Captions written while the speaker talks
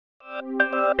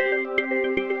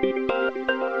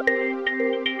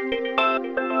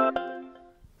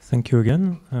Thank you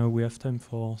again. We have time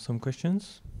for some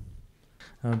questions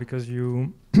because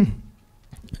you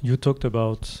you talked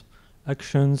about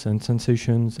actions and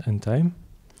sensations and time,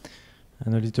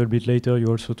 and a little bit later you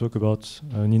also talk about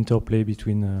an interplay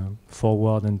between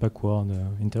forward and backward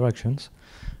interactions.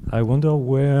 I wonder,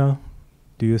 where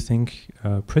do you think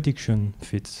prediction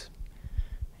fits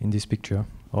in this picture,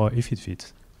 or if it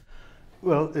fits?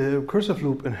 Well, cursive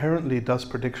loop inherently does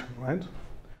prediction, right?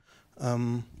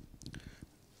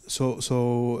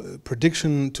 So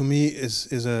prediction to me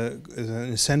is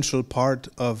an essential part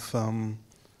of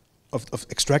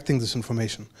extracting this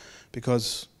information,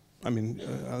 because I mean,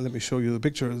 let me show you the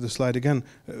picture, the slide again.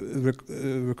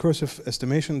 Recursive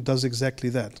estimation does exactly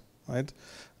that, right?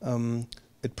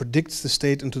 It predicts the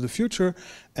state into the future,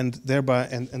 and thereby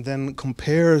and then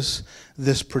compares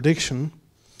this prediction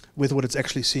with what it's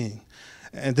actually seeing.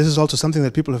 And this is also something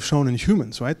that people have shown in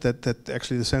humans, right? That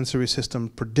actually the sensory system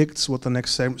predicts what the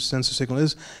next sensor signal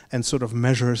is and sort of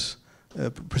measures,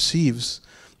 perceives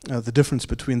the difference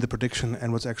between the prediction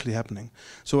and what's actually happening.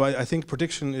 So I think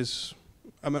prediction is,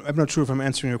 I'm not sure if I'm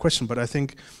answering your question, but I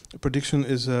think prediction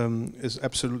is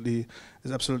absolutely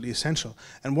essential.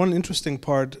 And one interesting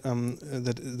part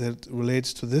that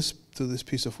relates to this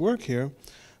piece of work here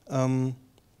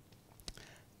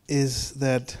is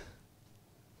that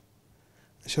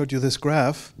I showed you this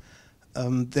graph.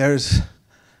 There's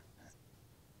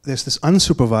this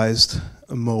unsupervised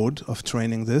mode of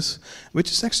training this,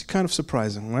 which is actually kind of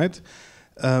surprising, right?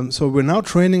 So we're now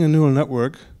training a neural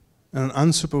network in an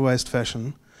unsupervised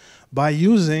fashion by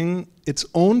using its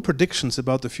own predictions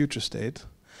about the future state,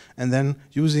 and then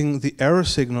using the error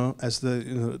signal as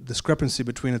the discrepancy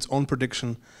between its own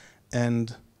prediction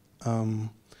and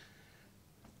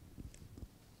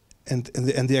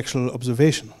the actual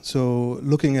observation. So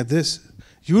looking at this,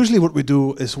 usually what we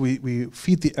do is we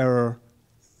feed the error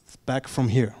back from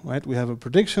here, right? We have a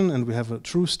prediction and we have a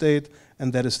true state,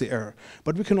 and that is the error.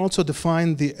 But we can also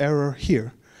define the error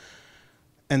here.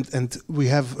 And we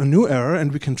have a new error,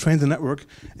 and we can train the network.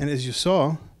 And as you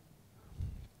saw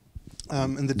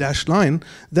in the dashed line,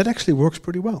 that actually works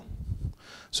pretty well.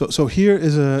 So here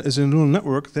is a neural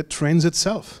network that trains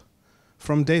itself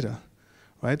from data,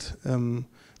 right?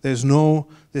 There's no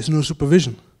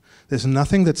supervision. There's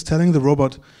nothing that's telling the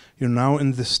robot, you're now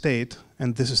in this state,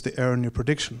 and this is the error in your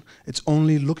prediction. It's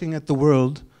only looking at the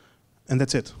world, and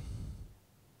that's it.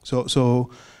 So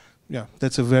yeah,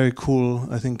 that's a very cool,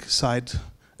 I think, side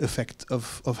effect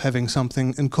of having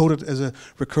something encoded as a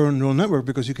recurrent neural network,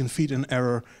 because you can feed an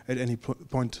error at any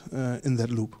point in that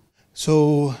loop.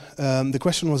 So the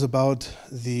question was about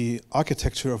the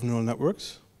architecture of neural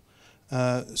networks,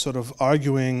 sort of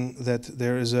arguing that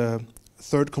there is a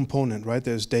third component, right?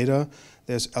 There's data,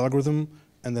 there's algorithm,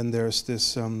 and then there's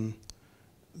this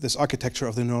this architecture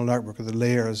of the neural network, the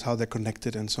layers, how they're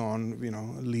connected, and so on. You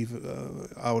know, leave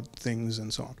out things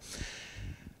and so on.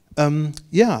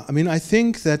 Yeah, I mean, I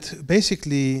think that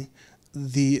basically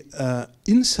the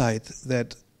insight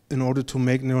that in order to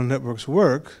make neural networks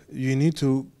work, you need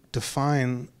to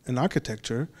define an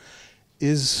architecture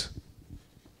is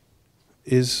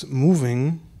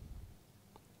moving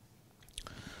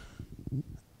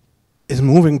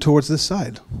towards this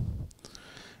side.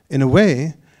 In a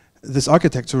way, this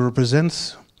architecture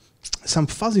represents some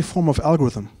fuzzy form of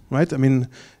algorithm, right? I mean,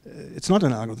 it's not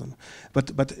an algorithm,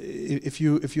 but if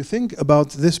you think about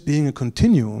this being a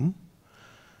continuum,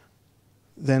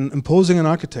 then imposing an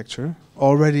architecture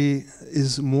already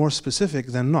is more specific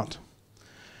than not.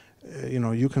 You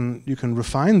know, you can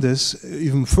refine this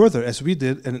even further, as we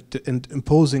did, and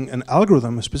imposing an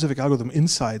algorithm, a specific algorithm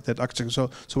inside that architecture.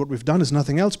 So what we've done is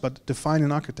nothing else but define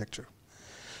an architecture.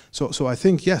 So I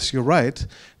think, yes, you're right.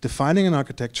 Defining an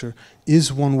architecture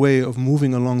is one way of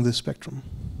moving along this spectrum.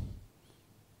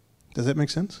 Does that make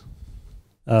sense?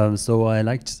 So I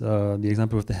liked the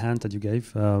example of the hand that you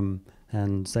gave,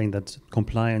 and saying that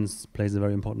compliance plays a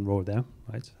very important role there,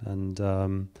 right? And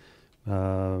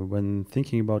when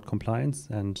thinking about compliance,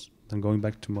 and then going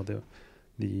back to more the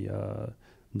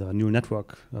neural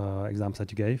network examples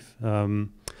that you gave,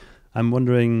 I'm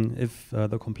wondering if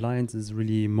the compliance is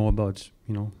really more about,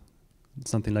 you know,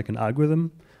 something like an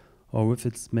algorithm, or if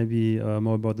it's maybe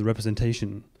more about the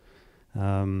representation.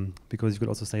 Because you could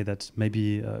also say that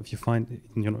maybe if you find,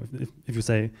 you know, if you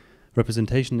say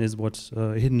representation is what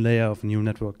a hidden layer of a neural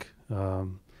network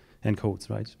encodes,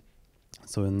 right?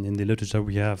 So in the literature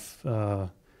we have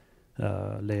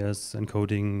layers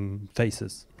encoding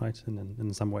faces, right,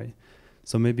 in some way.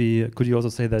 So maybe could you also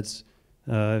say that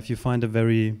if you find a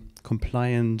very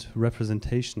compliant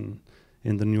representation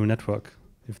in the neural network,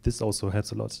 if this also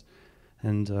helps a lot,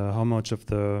 and how much of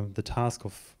the task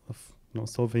of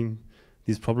solving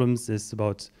these problems is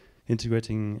about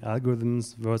integrating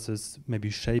algorithms versus maybe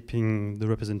shaping the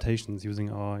representations using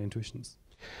our intuitions.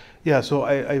 Yeah, so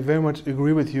I very much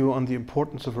agree with you on the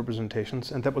importance of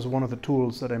representations, and that was one of the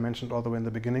tools that I mentioned all the way in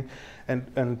the beginning.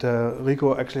 And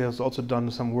Rico actually has also done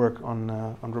some work on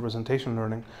representation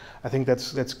learning. I think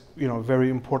that's a very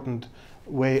important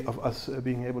way of us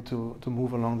being able to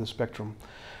move along the spectrum.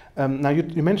 Now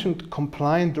you mentioned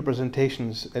compliant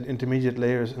representations at intermediate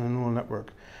layers in a neural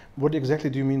network. What exactly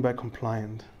do you mean by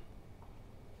compliant?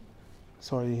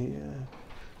 Sorry,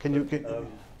 can you?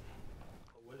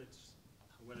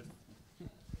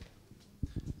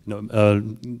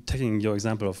 Taking your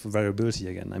example of variability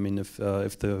again, I mean, if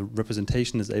the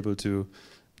representation is able to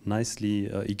nicely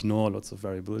ignore lots of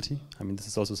variability, I mean, this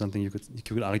is also something you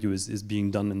could argue is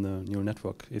being done in the neural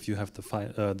network if you have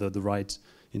the right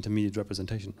intermediate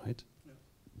representation, right?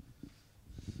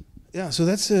 Yeah, so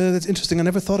that's interesting. I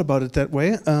never thought about it that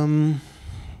way.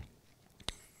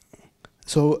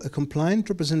 So a compliant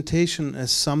representation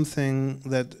as something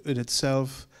that in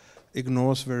itself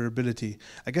ignores variability.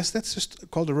 I guess that's just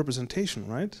called a representation,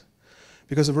 right?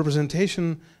 Because a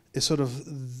representation is sort of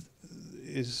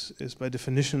is by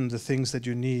definition the things that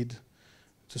you need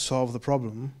to solve the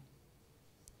problem.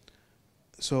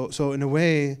 So in a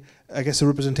way, I guess a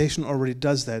representation already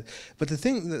does that. But the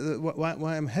thing,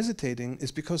 why I'm hesitating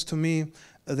is because to me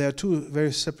there are two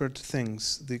very separate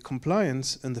things. The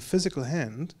compliance in the physical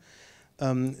hand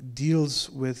deals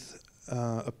with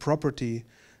a property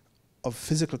of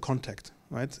physical contact,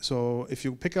 right? So if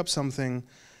you pick up something,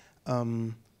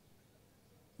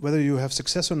 whether you have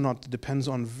success or not depends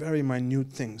on very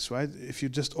minute things, right? If you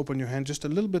just open your hand just a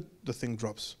little bit, the thing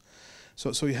drops.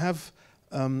 So you have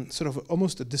sort of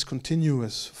almost a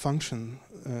discontinuous function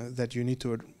that you need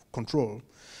to control.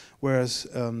 Whereas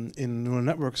in neural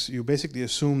networks, you basically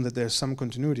assume that there's some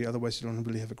continuity, otherwise you don't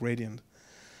really have a gradient.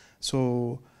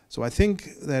 So I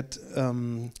think that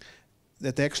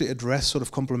that they actually address sort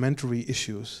of complementary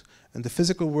issues. In the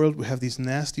physical world, we have these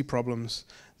nasty problems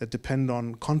that depend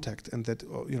on contact, and that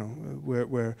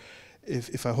where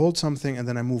if I hold something and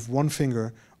then I move one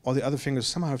finger, all the other fingers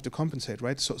somehow have to compensate,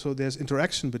 right? So there's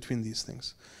interaction between these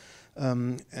things,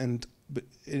 and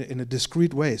in a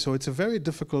discrete way. So it's a very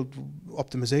difficult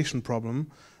optimization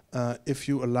problem if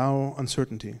you allow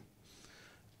uncertainty.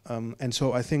 And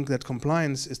so I think that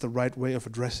compliance is the right way of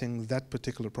addressing that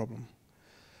particular problem.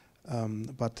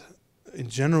 But in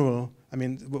general, I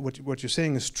mean, what you're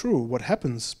saying is true. What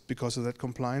happens because of that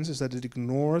compliance is that it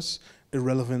ignores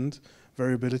irrelevant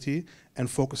variability and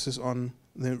focuses on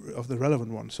the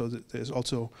relevant one. So there's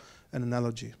also an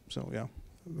analogy. So yeah,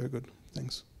 very good.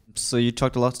 Thanks. So you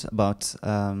talked a lot about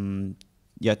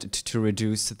to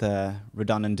reduce the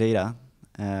redundant data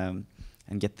and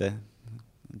get the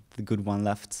good one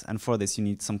left. And for this, you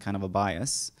need some kind of a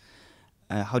bias.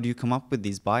 How do you come up with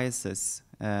these biases?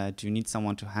 Do you need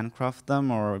someone to handcraft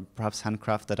them, or perhaps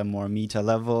handcraft at a more meta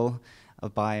level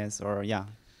of bias, or yeah?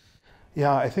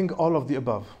 Yeah, I think all of the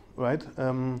above, right?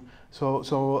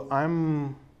 So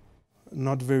I'm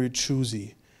not very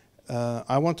choosy.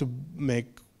 I want to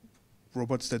make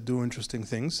robots that do interesting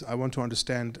things. I want to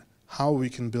understand how we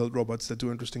can build robots that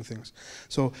do interesting things.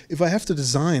 So if I have to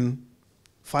design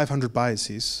 500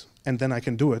 biases and then I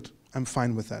can do it, I'm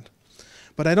fine with that.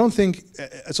 But I don't think,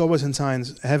 as always in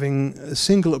science, having a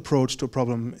single approach to a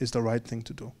problem is the right thing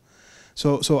to do.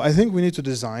 So I think we need to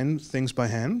design things by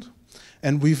hand,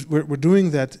 and we're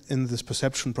doing that in this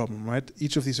perception problem, right?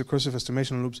 Each of these recursive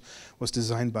estimation loops was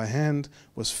designed by hand,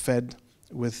 was fed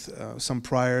with some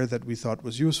prior that we thought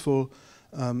was useful.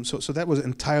 So that was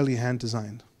entirely hand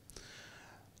designed.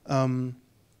 Then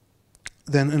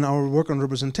in our work on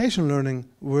representation learning,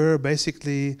 we're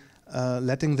basically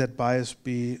letting that bias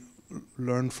be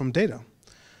learned from data.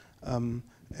 And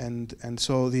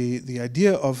so the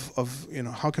idea of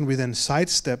how can we then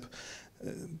sidestep,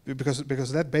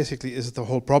 because that basically is the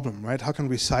whole problem, right? How can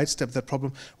we sidestep that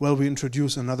problem? Well, we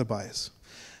introduce another bias.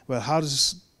 Well, how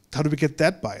do we get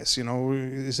that bias?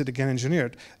 Is it again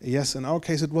engineered? Yes, in our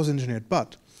case it was engineered,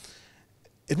 but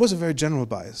it was a very general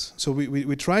bias. So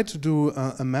we tried to do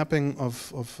a mapping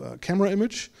of a camera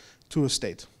image to a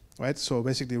state, right? So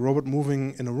basically a robot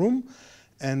moving in a room,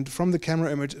 and from the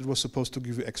camera image it was supposed to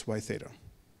give you x, y, theta.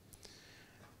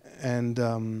 And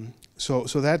so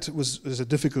that was a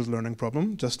difficult learning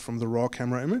problem just from the raw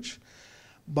camera image.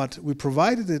 But we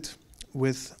provided it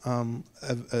with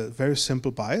a very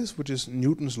simple bias, which is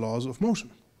Newton's laws of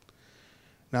motion.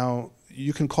 Now,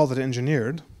 you can call that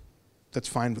engineered, that's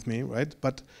fine with me, right?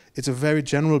 But it's a very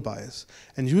general bias.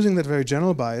 And using that very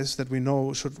general bias that we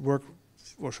know should work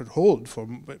or should hold for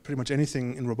pretty much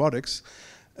anything in robotics,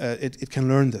 it can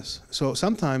learn this. So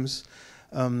sometimes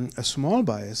a small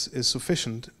bias is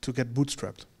sufficient to get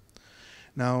bootstrapped.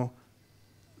 Now,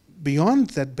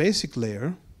 beyond that basic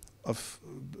layer of,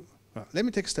 let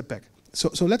me take a step back.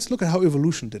 So let's look at how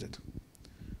evolution did it.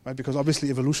 Right? Because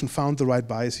obviously evolution found the right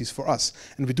biases for us.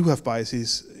 And we do have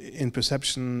biases in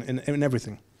perception, in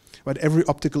everything. Right? Every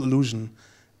optical illusion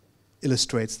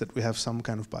illustrates that we have some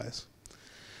kind of bias.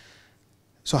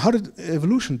 So how did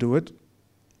evolution do it?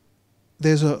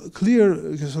 There's a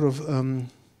clear sort of,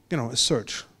 a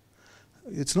search.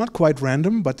 It's not quite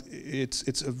random, but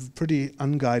it's a pretty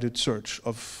unguided search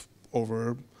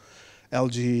over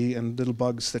algae and little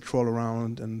bugs that crawl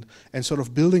around and sort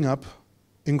of building up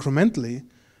incrementally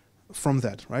from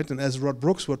that, right? And as Rod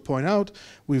Brooks would point out,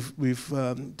 we've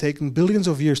taken billions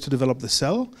of years to develop the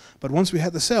cell, but once we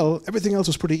had the cell, everything else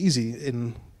was pretty easy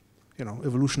in,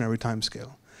 evolutionary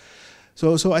timescale.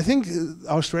 So I think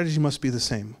our strategy must be the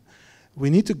same. We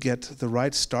need to get the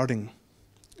right starting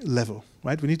level,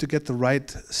 right? We need to get the right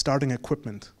starting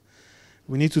equipment.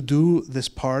 We need to do this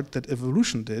part that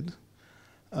evolution did,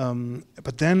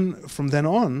 but then from then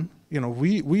on,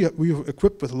 we're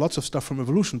equipped with lots of stuff from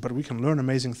evolution, but we can learn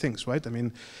amazing things, right? I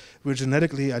mean, we're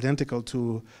genetically identical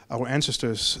to our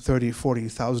ancestors 30,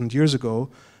 40,000 years ago,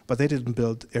 but they didn't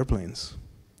build airplanes.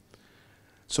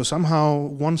 So somehow,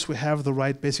 once we have the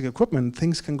right basic equipment,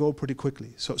 things can go pretty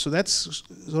quickly. So that's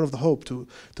sort of the hope, to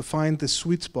find this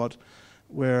sweet spot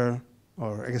where,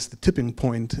 or I guess the tipping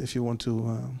point, if you want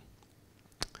to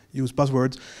use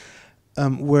buzzwords,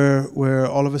 where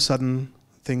all of a sudden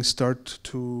things start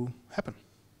to happen.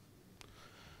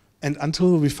 And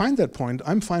until we find that point,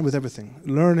 I'm fine with everything.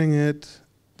 Learning it,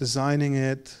 designing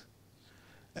it,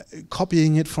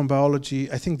 copying it from biology.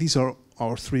 I think these are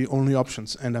our three only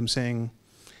options. And I'm saying,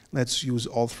 let's use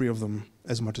all three of them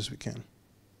as much as we can.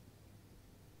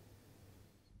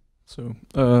 So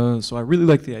I really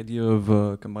like the idea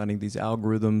of combining these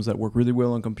algorithms that work really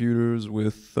well on computers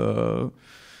with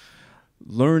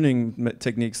learning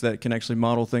techniques that can actually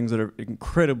model things that are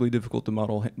incredibly difficult to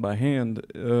model by hand.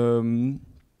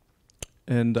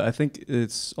 And I think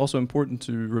it's also important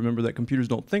to remember that computers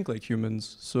don't think like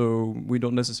humans, so we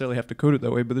don't necessarily have to code it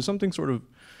that way, but there's something sort of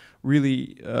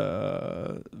really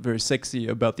very sexy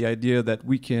about the idea that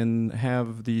we can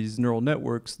have these neural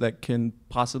networks that can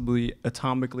possibly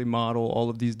atomically model all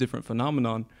of these different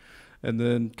phenomenon and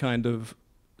then kind of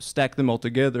stack them all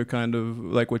together, kind of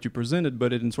like what you presented,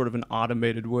 but in sort of an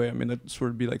automated way. I mean, that'd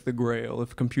sort of be like the grail.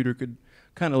 If a computer could,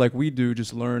 kind of like we do,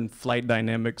 just learn flight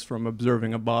dynamics from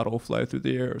observing a bottle fly through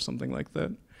the air or something like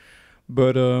that.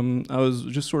 But I was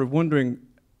just sort of wondering,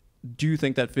 do you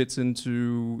think that fits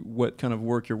into what kind of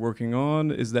work you're working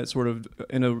on? Is that sort of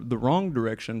in the wrong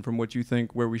direction from what you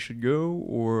think where we should go,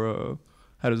 or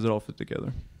how does it all fit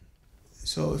together?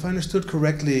 So if I understood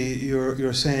correctly,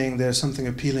 you're saying there's something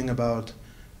appealing about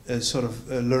sort of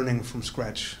learning from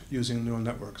scratch using neural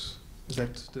networks. Is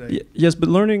that, yes, but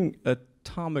learning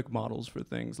atomic models for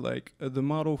things like the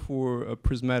model for a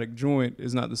prismatic joint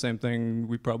is not the same thing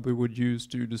we probably would use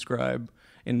to describe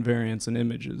invariants in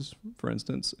images, for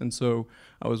instance. And so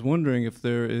I was wondering if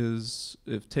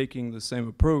taking the same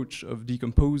approach of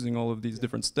decomposing all of these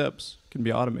different steps can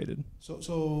be automated.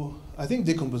 So I think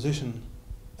decomposition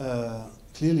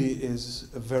clearly is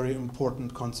a very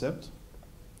important concept.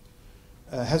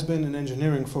 Has been in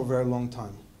engineering for a very long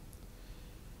time.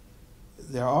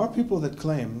 There are people that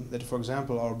claim that, for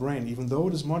example, our brain, even though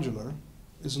it is modular,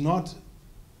 is not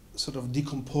sort of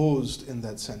decomposed in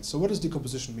that sense. So what does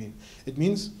decomposition mean? It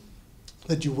means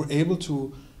that you were able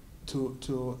to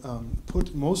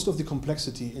put most of the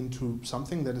complexity into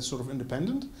something that is sort of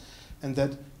independent and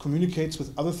that communicates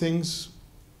with other things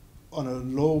on a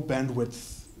low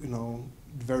bandwidth,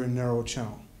 very narrow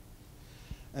channel.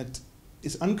 And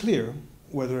it's unclear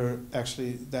whether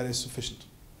actually that is sufficient.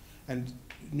 And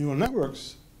neural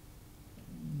networks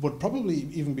would probably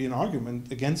even be an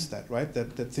argument against that, right?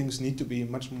 That things need to be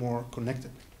much more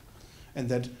connected. And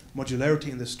that modularity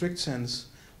in the strict sense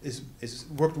is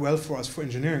worked well for us for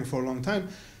engineering for a long time,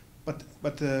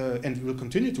 and will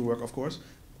continue to work, of course,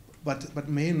 but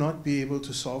may not be able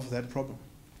to solve that problem.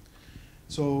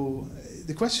 So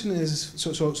the question is,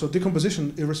 so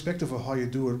decomposition, irrespective of how you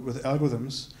do it with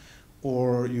algorithms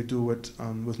or you do it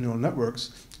with neural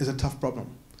networks, is a tough problem.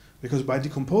 Because by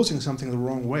decomposing something the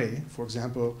wrong way, for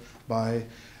example, by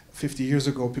 50 years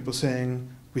ago, people saying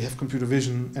we have computer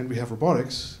vision and we have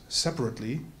robotics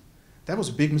separately, that was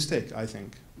a big mistake, I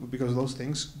think, because those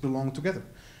things belong together.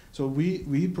 So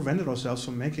we prevented ourselves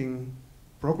from making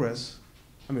progress.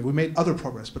 I mean, we made other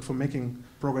progress, but from making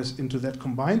progress into that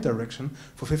combined direction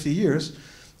for 50 years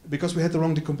because we had the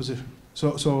wrong decomposition.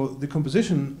 So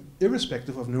decomposition,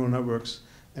 irrespective of neural networks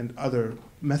and other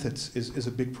methods, is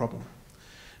a big problem.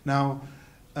 Now,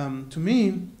 to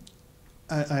me,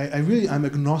 I'm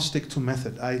agnostic to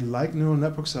method. I like neural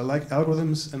networks, I like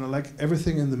algorithms, and I like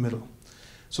everything in the middle.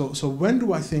 So when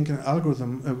do I think an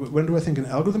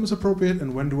algorithm is appropriate,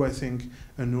 and when do I think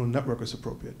a neural network is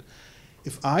appropriate?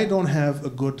 If I don't have a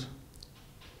good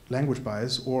language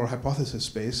bias or hypothesis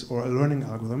space or a learning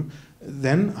algorithm,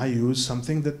 then I use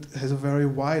something that has a very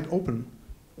wide open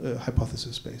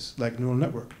hypothesis space, like neural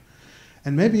network.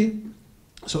 And maybe,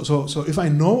 so if I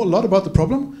know a lot about the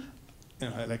problem,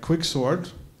 like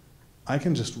quicksort, I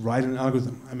can just write an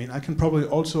algorithm. I mean, I can probably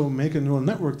also make a neural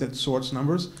network that sorts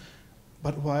numbers,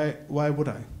 but why would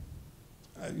I?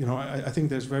 I think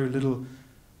there's very little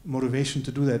motivation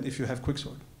to do that if you have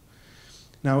quicksort.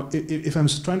 Now, if I'm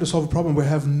trying to solve a problem where I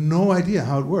have no idea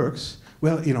how it works,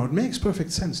 well, it makes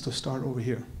perfect sense to start over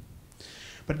here.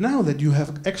 But now that you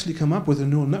have actually come up with a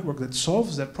neural network that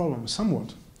solves that problem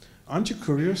somewhat, aren't you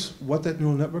curious what that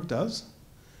neural network does?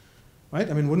 Right?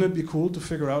 I mean, wouldn't it be cool to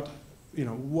figure out,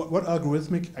 what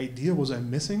algorithmic idea was I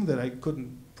missing that I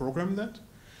couldn't program that?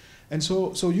 And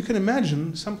so you can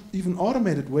imagine some even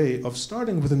automated way of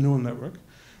starting with a neural network,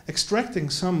 extracting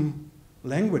some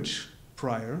language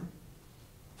prior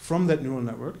from that neural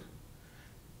network,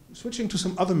 switching to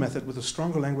some other method with a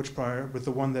stronger language prior with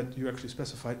the one that you actually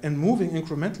specified, and moving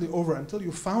incrementally over until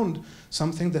you found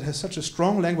something that has such a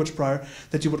strong language prior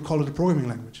that you would call it a programming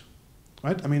language.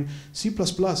 Right? I mean, C++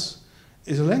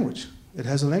 is a language. It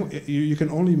has a language. You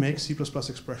can only make C++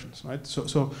 expressions, right?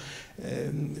 So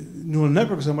neural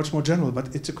networks are much more general,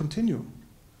 but it's a continuum,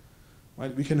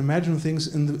 right? We can imagine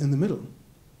things in the middle,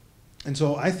 and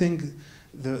so I think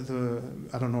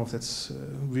I don't know if that's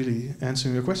really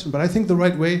answering your question, but I think the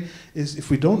right way is if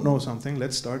we don't know something,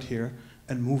 let's start here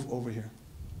and move over here,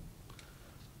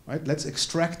 right? Let's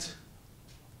extract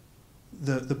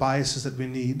the biases that we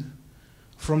need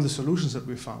from the solutions that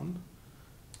we found,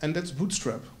 and let's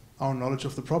bootstrap our knowledge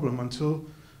of the problem until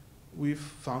we've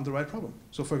found the right problem.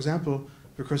 So for example,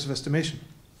 recursive estimation.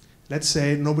 Let's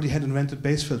say nobody had invented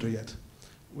Bayes filter yet.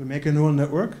 We make a neural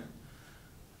network,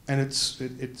 and it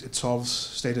solves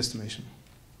state estimation.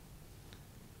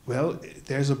 Well,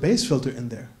 there's a Bayes filter in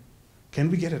there.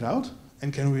 Can we get it out?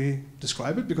 And can we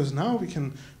describe it? Because now we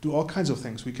can do all kinds of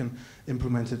things. We can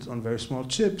implement it on very small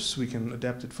chips. We can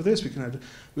adapt it for this.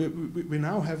 We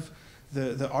now have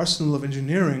the arsenal of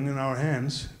engineering in our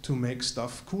hands to make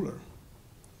stuff cooler.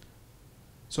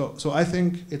 So I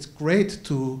think it's great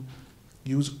to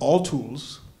use all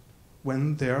tools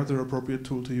when they are the appropriate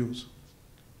tool to use.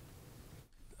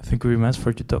 Thank you very much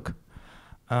for your talk.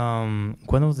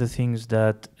 One of the things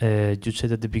that you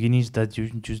said at the beginning is that you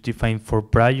just defined 4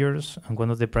 priors, and one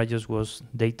of the priors was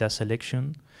data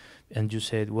selection. And you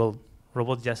said, well,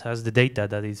 robot just has the data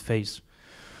that it faced.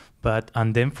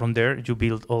 And then from there, you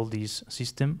build all this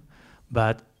system.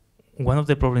 But one of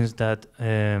the problems that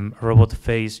robots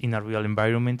face in a real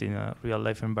environment, in a real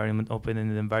life environment,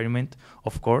 open-ended environment,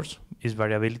 of course, is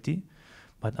variability.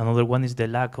 But another one is the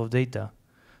lack of data.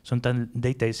 Sometimes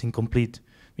data is incomplete,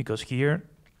 because here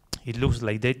it looks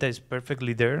like data is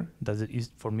perfectly there. That is,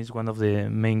 for me, is one of the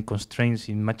main constraints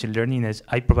in machine learning, is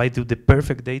I provide you the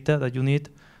perfect data that you need,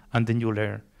 and then you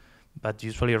learn. But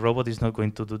usually a robot is not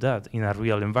going to do that in a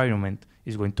real environment.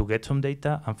 It's going to get some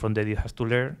data, and from there it has to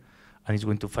learn, and it's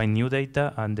going to find new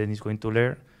data, and then it's going to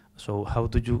learn. So how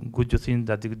would you think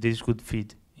that this could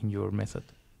fit in your method?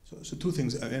 So 2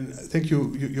 things, and I think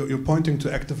you're pointing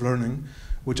to active learning,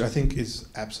 which I think is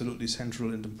absolutely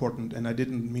central and important, and I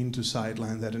didn't mean to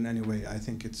sideline that in any way. I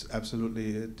think it's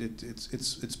absolutely,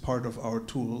 it's part of our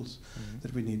tools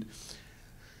that we need.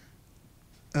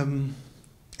 And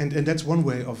that's one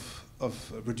way of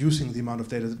reducing the amount of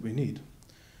data that we need.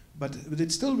 But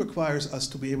it still requires us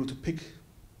to be able to pick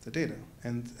the data.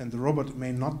 And the robot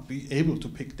may not be able to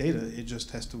pick data, it just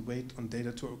has to wait on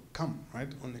data to come, right?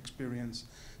 On experience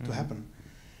to happen.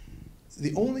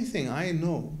 The only thing I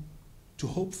know to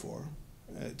hope for,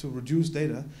 to reduce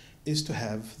data, is to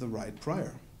have the right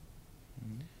prior.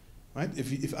 Right?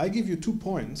 If I give you 2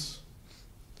 points,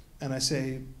 and I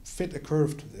say, fit a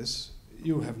curve to this,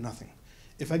 you have nothing.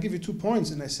 If I give you 2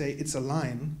 points and I say, it's a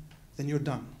line, then you're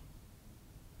done.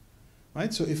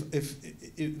 Right? So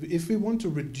if we want to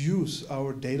reduce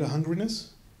our data hungriness,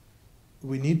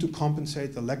 we need to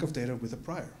compensate the lack of data with a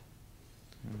prior.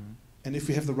 And if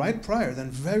we have the right prior, then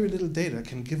very little data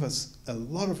can give us a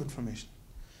lot of information.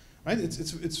 right? It's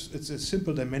a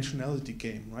simple dimensionality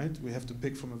game, right? We have to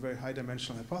pick from a very high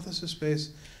dimensional hypothesis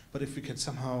space, but if we can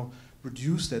somehow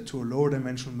reduce that to a lower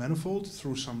dimensional manifold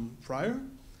through some prior,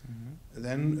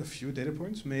 then a few data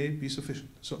points may be sufficient.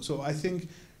 So I think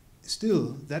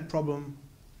still that problem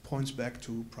points back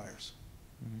to priors.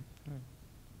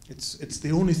 It's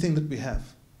the only thing that we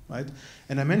have, right?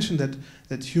 And I mentioned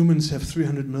that humans have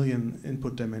 300 million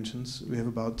input dimensions. We have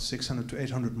about 600 to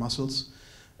 800 muscles.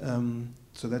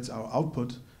 So that's our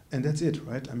output, and that's it,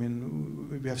 right? I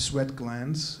mean, we have sweat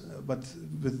glands, but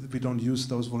we don't use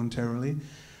those voluntarily.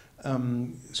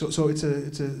 So it's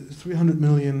a 300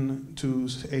 million to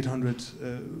 800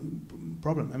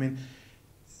 problem. I mean,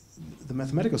 the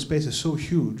mathematical space is so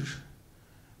huge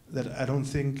that I don't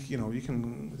think, you know,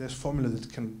 there's formula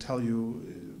that can tell you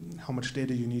how much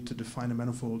data you need to define a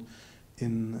manifold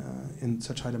in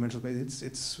such high dimensional space.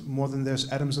 It's more than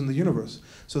there's atoms in the universe.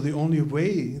 So the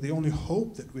only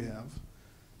hope that we have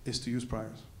is to use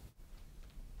priors.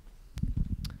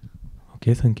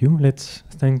 Okay, thank you. Let's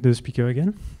thank the speaker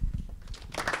again.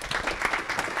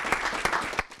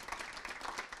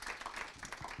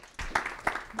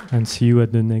 And see you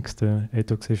at the next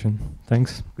Atalk session.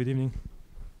 Thanks. Good evening.